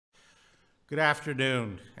Good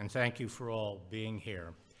afternoon, and thank you for all being here.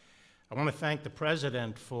 I want to thank the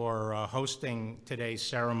President for hosting today's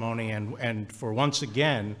ceremony and for once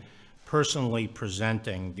again personally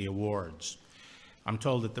presenting the awards. I'm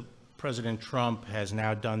told that President Trump has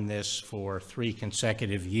now done this for 3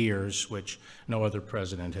 consecutive years, which no other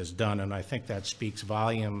president has done, and I think that speaks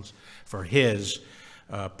volumes for his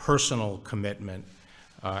personal commitment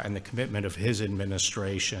and the commitment of his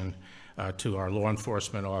administration to our law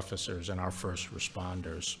enforcement officers and our first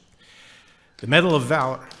responders. The Medal of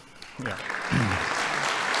Valor. Yeah.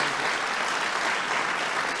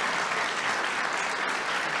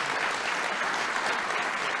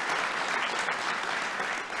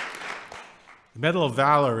 The Medal of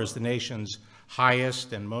Valor is the nation's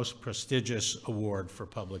highest and most prestigious award for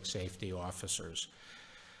public safety officers.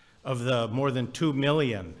 Of the more than 2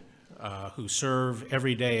 million who serve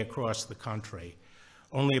every day across the country,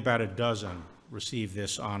 only about a dozen receive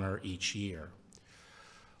this honor each year.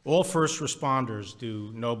 All first responders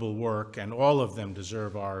do noble work, and all of them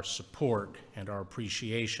deserve our support and our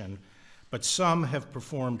appreciation, but some have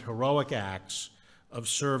performed heroic acts of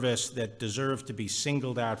service that deserve to be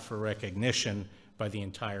singled out for recognition by the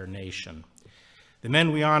entire nation. The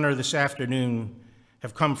men we honor this afternoon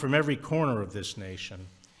have come from every corner of this nation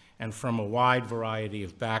and from a wide variety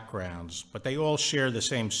of backgrounds, but they all share the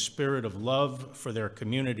same spirit of love for their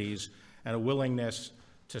communities and a willingness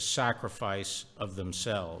to sacrifice of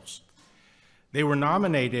themselves. They were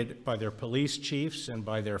nominated by their police chiefs and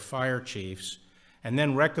by their fire chiefs, and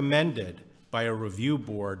then recommended by a review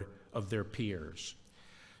board of their peers.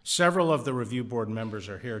 Several of the review board members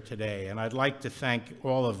are here today, and I'd like to thank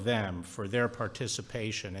all of them for their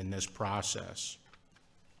participation in this process.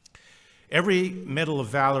 Every Medal of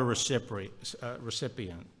Valor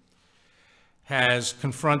recipient has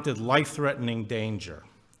confronted life-threatening danger.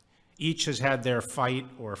 Each has had their fight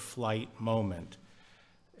or flight moment,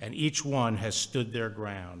 and each one has stood their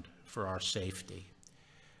ground for our safety.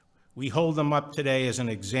 We hold them up today as an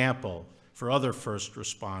example for other first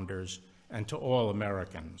responders and to all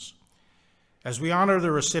Americans. As we honor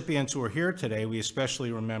the recipients who are here today, we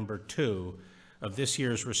especially remember 2 of this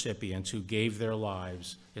year's recipients who gave their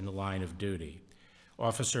lives in the line of duty.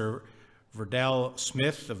 Officer Verdell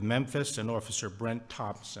Smith of Memphis and Officer Brent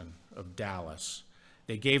Thompson of Dallas.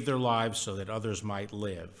 They gave their lives so that others might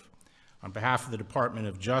live. On behalf of the Department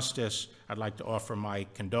of Justice, I'd like to offer my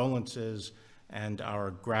condolences and our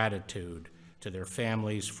gratitude to their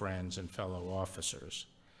families, friends, and fellow officers.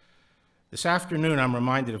 This afternoon, I'm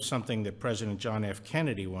reminded of something that President John F.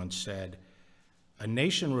 Kennedy once said: "A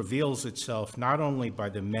nation reveals itself not only by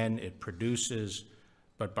the men it produces,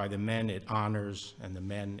 but by the men it honors and the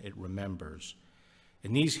men it remembers."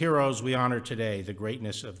 In these heroes we honor today, the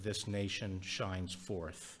greatness of this nation shines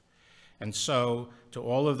forth. And so, to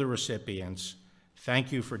all of the recipients,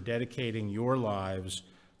 thank you for dedicating your lives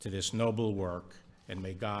to this noble work, and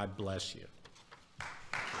may God bless you.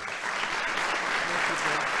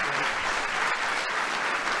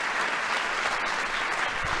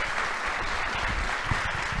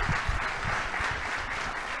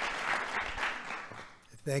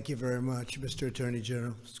 Thank you very much, Mr. Attorney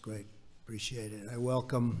General. It's great. Appreciate it. I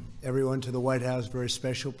welcome everyone to the White House, very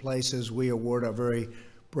special place as we award our very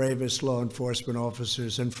bravest law enforcement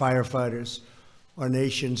officers and firefighters our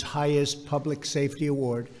nation's highest public safety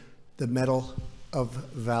award, the Medal of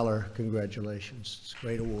Valor. Congratulations. It's a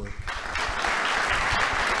great award.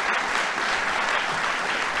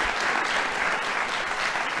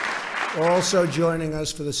 Also joining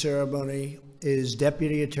us for the ceremony is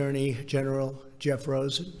Deputy Attorney General Jeff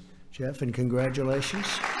Rosen. Jeff, and congratulations.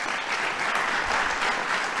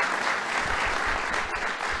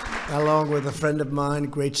 Along with a friend of mine,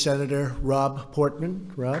 great Senator Rob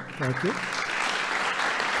Portman. Rob, thank you.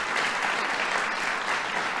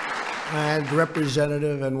 And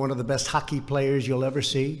Representative and one of the best hockey players you'll ever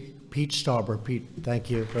see, Pete Stauber. Pete, thank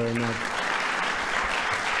you very much.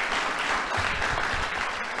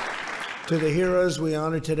 To the heroes we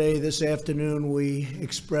honor today, this afternoon, we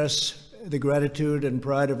express the gratitude and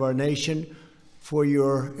pride of our nation for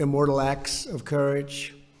your immortal acts of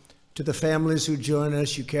courage. To the families who join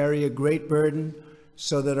us, you carry a great burden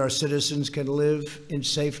so that our citizens can live in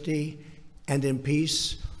safety and in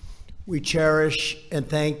peace. We cherish and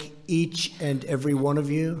thank each and every one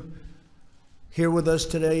of you. Here with us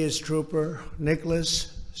today is Trooper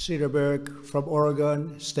Nicholas Cederberg from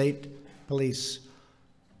Oregon State Police.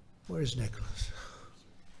 Where's Nicholas?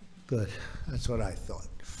 Good, that's what I thought.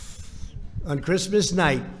 On Christmas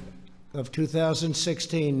night of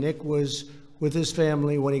 2016, Nick was with his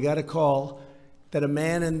family when he got a call that a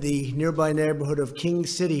man in the nearby neighborhood of King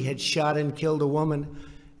City had shot and killed a woman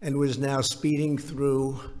and was now speeding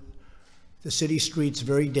through the city streets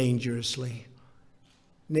very dangerously.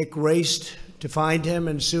 Nick raced to find him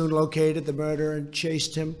and soon located the murderer and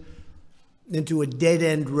chased him into a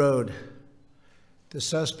dead-end road. The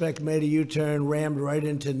suspect made a U-turn, rammed right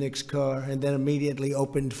into Nick's car, and then immediately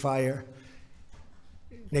opened fire.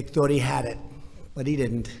 Nick thought he had it, but he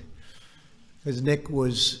didn't, because Nick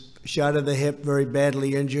was shot in the hip, very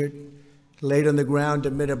badly injured, laid on the ground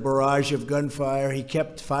amid a barrage of gunfire. He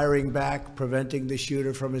kept firing back, preventing the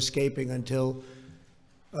shooter from escaping until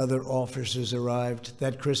other officers arrived.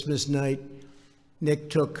 That Christmas night, Nick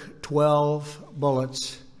took 12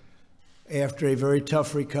 bullets. After a very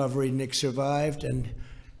tough recovery, Nick survived, and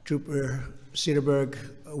Trooper Cedarberg,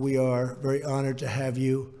 we are very honored to have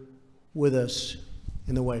you with us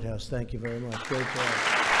in the White House. Thank you very much. Great job.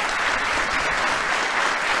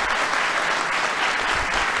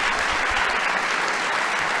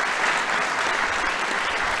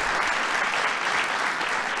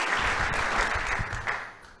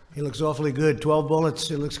 He looks awfully good. 12 bullets.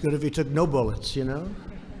 It looks good if he took no bullets, you know?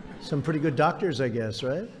 Some pretty good doctors, I guess,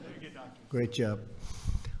 right? Great job.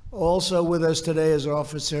 Also with us today is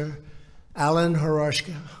Officer Alan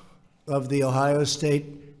Horoshka of the Ohio State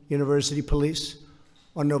University Police.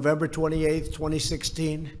 On November 28,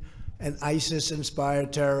 2016, an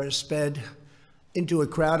ISIS-inspired terrorist sped into a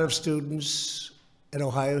crowd of students at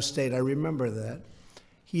Ohio State. I remember that.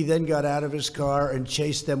 He then got out of his car and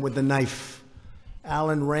chased them with a knife.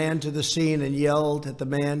 Alan ran to the scene and yelled at the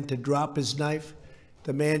man to drop his knife.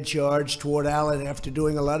 The man charged toward Alan after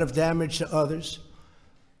doing a lot of damage to others,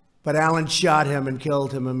 but Alan shot him and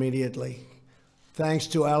killed him immediately. Thanks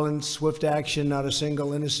to Alan's swift action, not a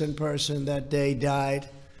single innocent person that day died.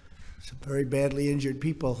 Some very badly injured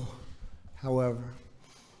people, however.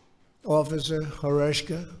 Officer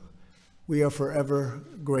Horoshka, we are forever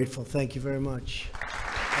grateful. Thank you very much.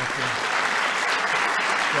 Thank you.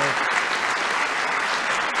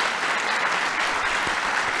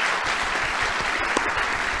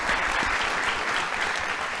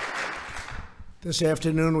 This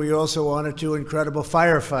afternoon, we also honor two incredible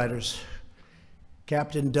firefighters,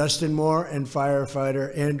 Captain Dustin Moore and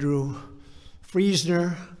firefighter Andrew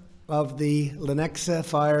Friesner of the Lenexa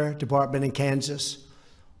Fire Department in Kansas.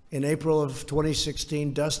 In April of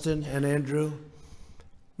 2016, Dustin and Andrew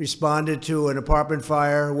responded to an apartment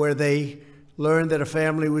fire where they learned that a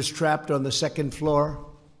family was trapped on the second floor.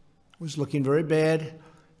 It was looking very bad.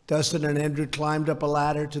 Dustin and Andrew climbed up a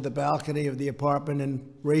ladder to the balcony of the apartment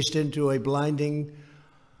and raced into a blinding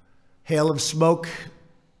hail of smoke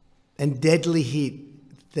and deadly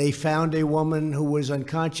heat. They found a woman who was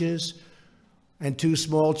unconscious and two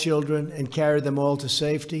small children and carried them all to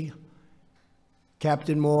safety.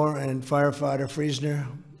 Captain Moore and firefighter Friesner,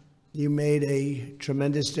 you made a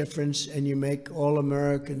tremendous difference and you make all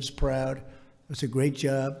Americans proud. It's a great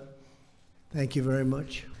job. Thank you very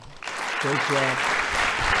much. Great job.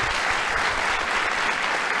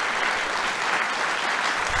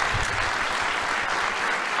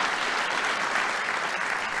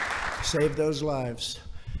 Save those lives.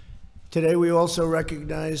 Today we also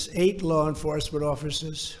recognize 8 law enforcement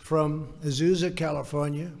officers from Azusa,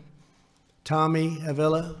 California: Tommy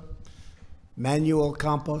Avila, Manuel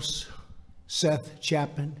Campos, Seth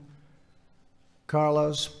Chapman,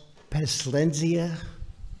 Carlos Peslenzia.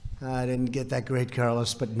 I didn't get that great,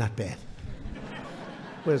 Carlos, but not bad.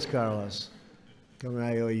 Where's Carlos? Come on,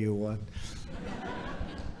 I owe you one.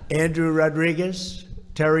 Andrew Rodriguez,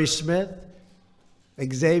 Terry Smith,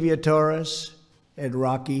 Xavier Torres, and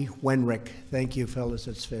Rocky Wenrick. Thank you, fellas.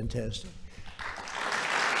 That's fantastic.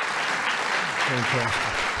 Fantastic.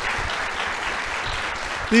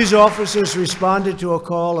 These officers responded to a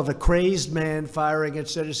call of a crazed man firing at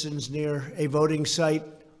citizens near a voting site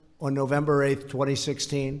on November 8,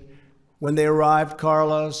 2016. When they arrived,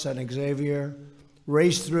 Carlos and Xavier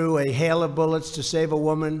raced through a hail of bullets to save a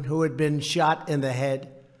woman who had been shot in the head.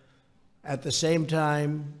 At the same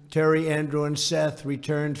time, Terry, Andrew, and Seth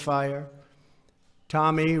returned fire.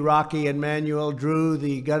 Tommy, Rocky, and Manuel drew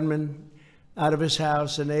the gunman out of his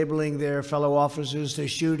house, enabling their fellow officers to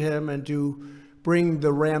shoot him and to bring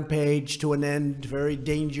the rampage to an end. Very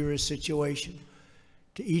dangerous situation.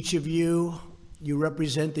 To each of you, you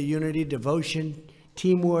represent the unity, devotion,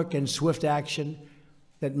 teamwork, and swift action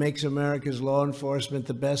that makes America's law enforcement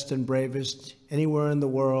the best and bravest anywhere in the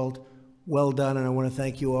world. Well done, and I want to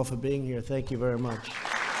thank you all for being here. Thank you very much.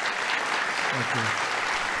 Thank you.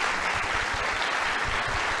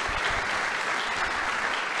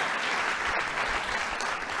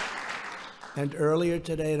 And earlier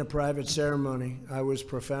today in a private ceremony, I was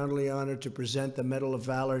profoundly honored to present the Medal of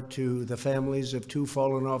Valor to the families of 2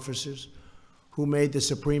 fallen officers who made the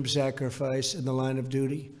supreme sacrifice in the line of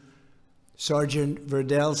duty, Sergeant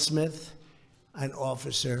Verdell Smith, and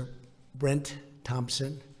Officer Brent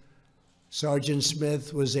Thompson. Sergeant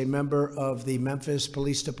Smith was a member of the Memphis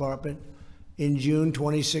Police Department. In June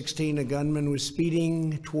 2016, a gunman was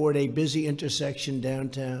speeding toward a busy intersection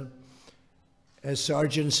downtown. As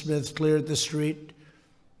Sergeant Smith cleared the street,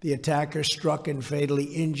 the attacker struck and fatally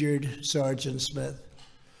injured Sergeant Smith.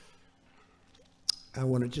 I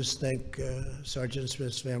want to just thank Sergeant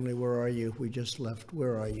Smith's family. Where are you? We just left.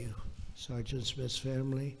 Where are you? Sergeant Smith's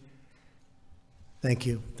family. Thank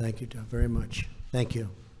you. Thank you, Tom, very much. Thank you.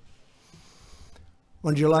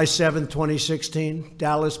 On July 7, 2016,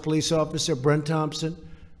 Dallas police officer Brent Thompson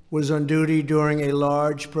was on duty during a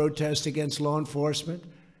large protest against law enforcement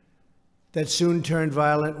that soon turned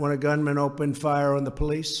violent when a gunman opened fire on the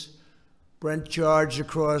police. Brent charged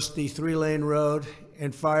across the 3-lane road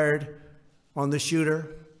and fired on the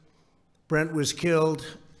shooter. Brent was killed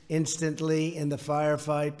instantly in the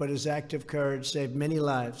firefight, but his act of courage saved many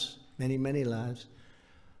lives, many, many lives.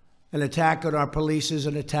 An attack on our police is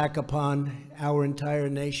an attack upon our entire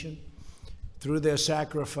nation. Through their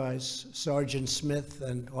sacrifice, Sergeant Smith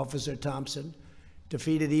and Officer Thompson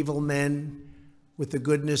defeated evil men with the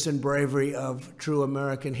goodness and bravery of true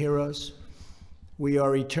American heroes. We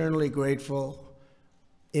are eternally grateful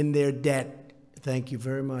in their debt. Thank you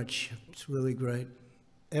very much. It's really great.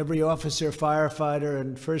 Every officer, firefighter,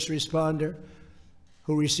 and first responder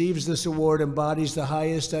who receives this award embodies the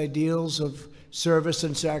highest ideals of service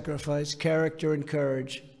and sacrifice, character and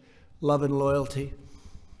courage, love and loyalty.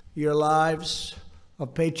 Your lives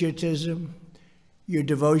of patriotism, your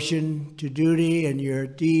devotion to duty, and your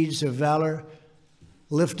deeds of valor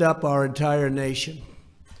lift up our entire nation.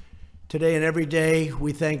 Today and every day,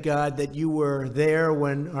 we thank God that you were there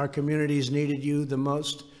when our communities needed you the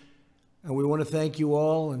most. And we want to thank you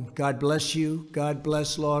all, and God bless you. God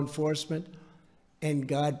bless law enforcement. And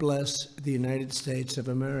God bless the United States of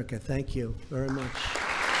America. Thank you very much.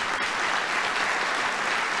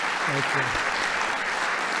 Thank you.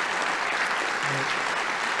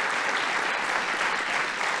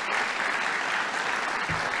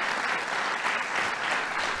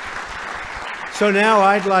 So now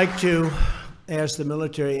I'd like to ask the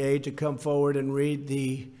military aide to come forward and read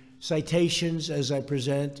the citations as I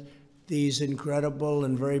present these incredible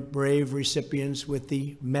and very brave recipients with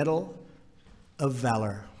the Medal of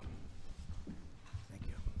Valor. Thank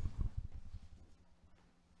you.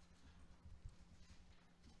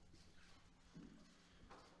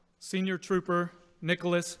 Senior Trooper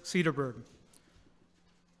Nicholas Cederberg.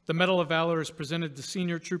 The Medal of Valor is presented to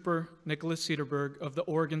Senior Trooper Nicholas Cederberg of the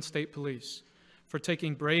Oregon State Police for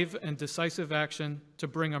taking brave and decisive action to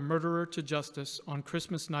bring a murderer to justice on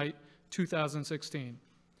Christmas night 2016.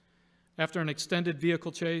 After an extended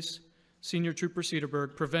vehicle chase, Senior Trooper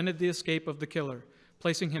Cederberg prevented the escape of the killer,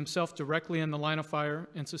 placing himself directly in the line of fire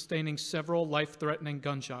and sustaining several life-threatening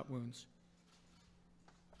gunshot wounds.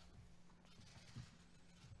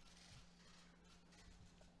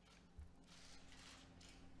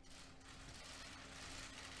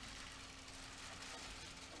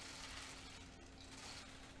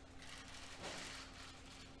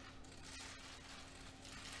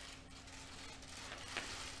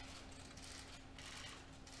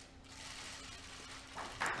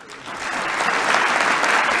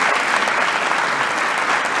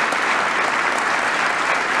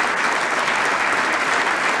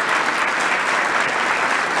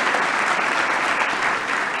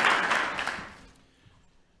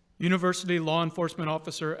 University Law Enforcement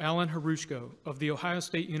Officer Alan Harushko of the Ohio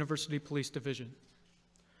State University Police Division.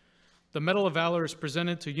 The Medal of Valor is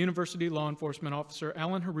presented to University Law Enforcement Officer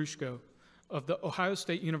Alan Harushko of the Ohio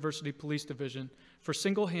State University Police Division for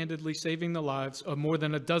single-handedly saving the lives of more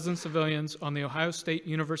than a dozen civilians on the Ohio State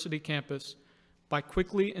University campus by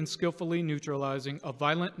quickly and skillfully neutralizing a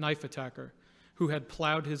violent knife attacker who had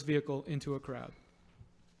plowed his vehicle into a crowd.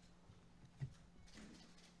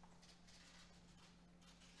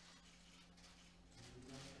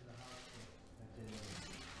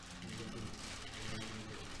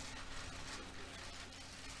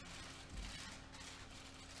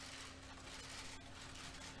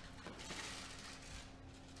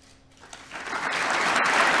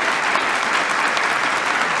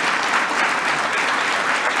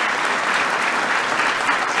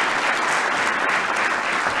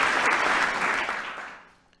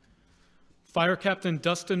 Fire Captain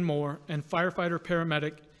Dustin Moore and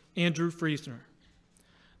firefighter-paramedic Andrew Friesner.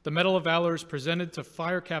 The Medal of Valor is presented to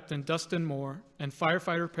Fire Captain Dustin Moore and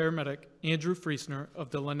firefighter-paramedic Andrew Friesner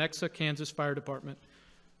of the Lenexa, Kansas Fire Department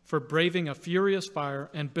for braving a furious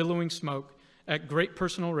fire and billowing smoke at great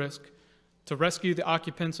personal risk to rescue the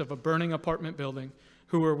occupants of a burning apartment building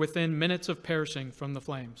who were within minutes of perishing from the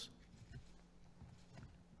flames.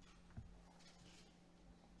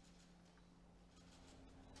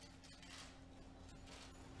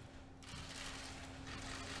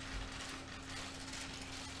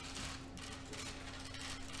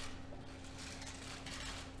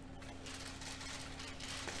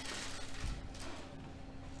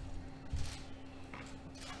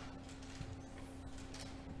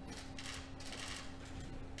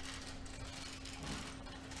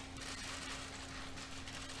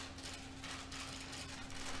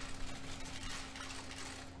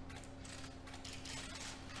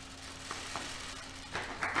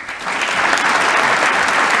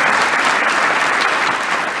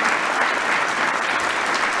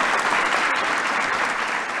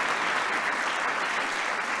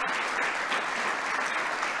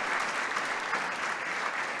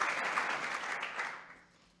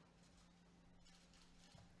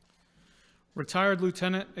 Retired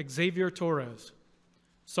Lieutenant Xavier Torres,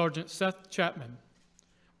 Sergeant Seth Chapman,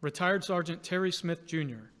 Retired Sergeant Terry Smith,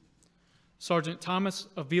 Jr., Sergeant Thomas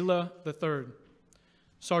Avila III,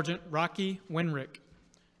 Sergeant Rocky Wenrick,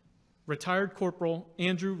 Retired Corporal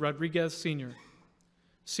Andrew Rodriguez, Sr.,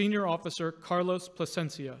 Senior Officer Carlos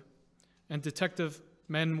Plasencia, and Detective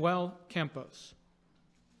Manuel Campos.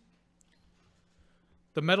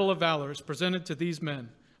 The Medal of Valor is presented to these men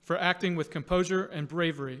for acting with composure and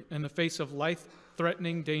bravery in the face of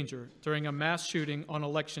life-threatening danger during a mass shooting on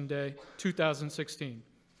Election Day 2016.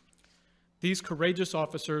 These courageous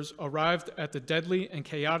officers arrived at the deadly and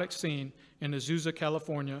chaotic scene in Azusa,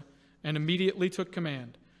 California, and immediately took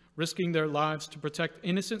command, risking their lives to protect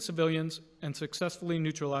innocent civilians and successfully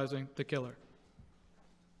neutralizing the killer.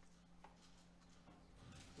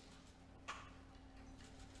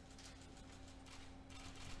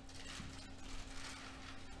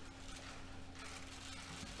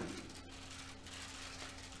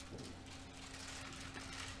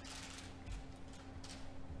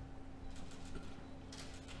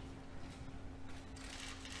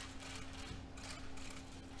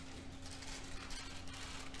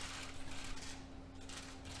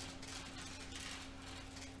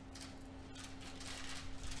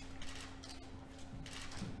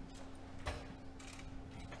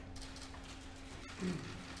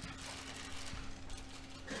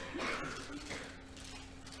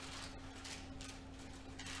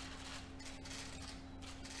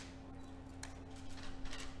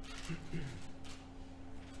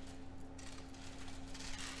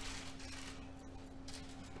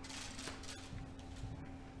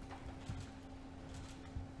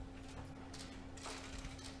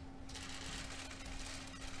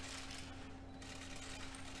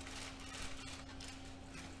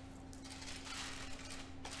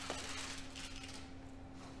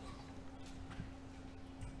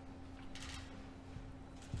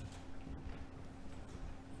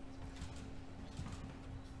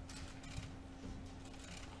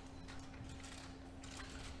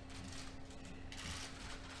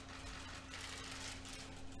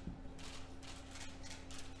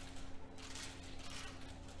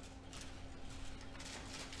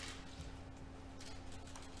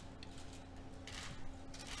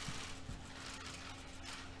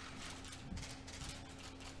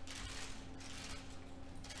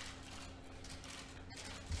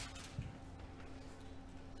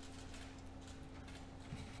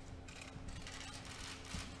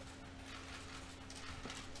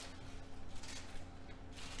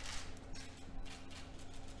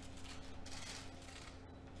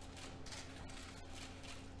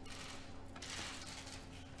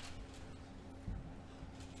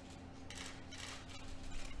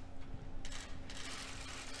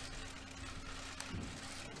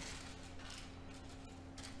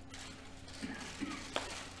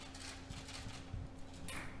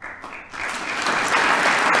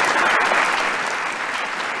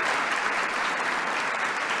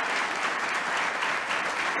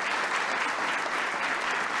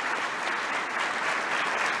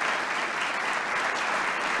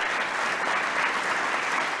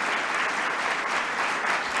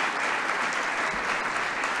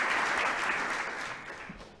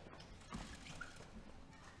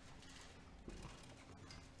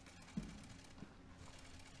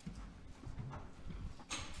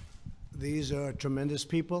 These are tremendous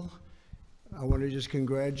people. I want to just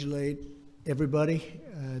congratulate everybody.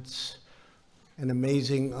 It's an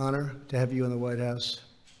amazing honor to have you in the White House.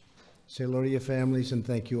 Say hello to your families, and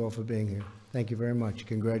thank you all for being here. Thank you very much.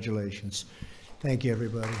 Congratulations. Thank you,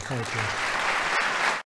 everybody. Thank you.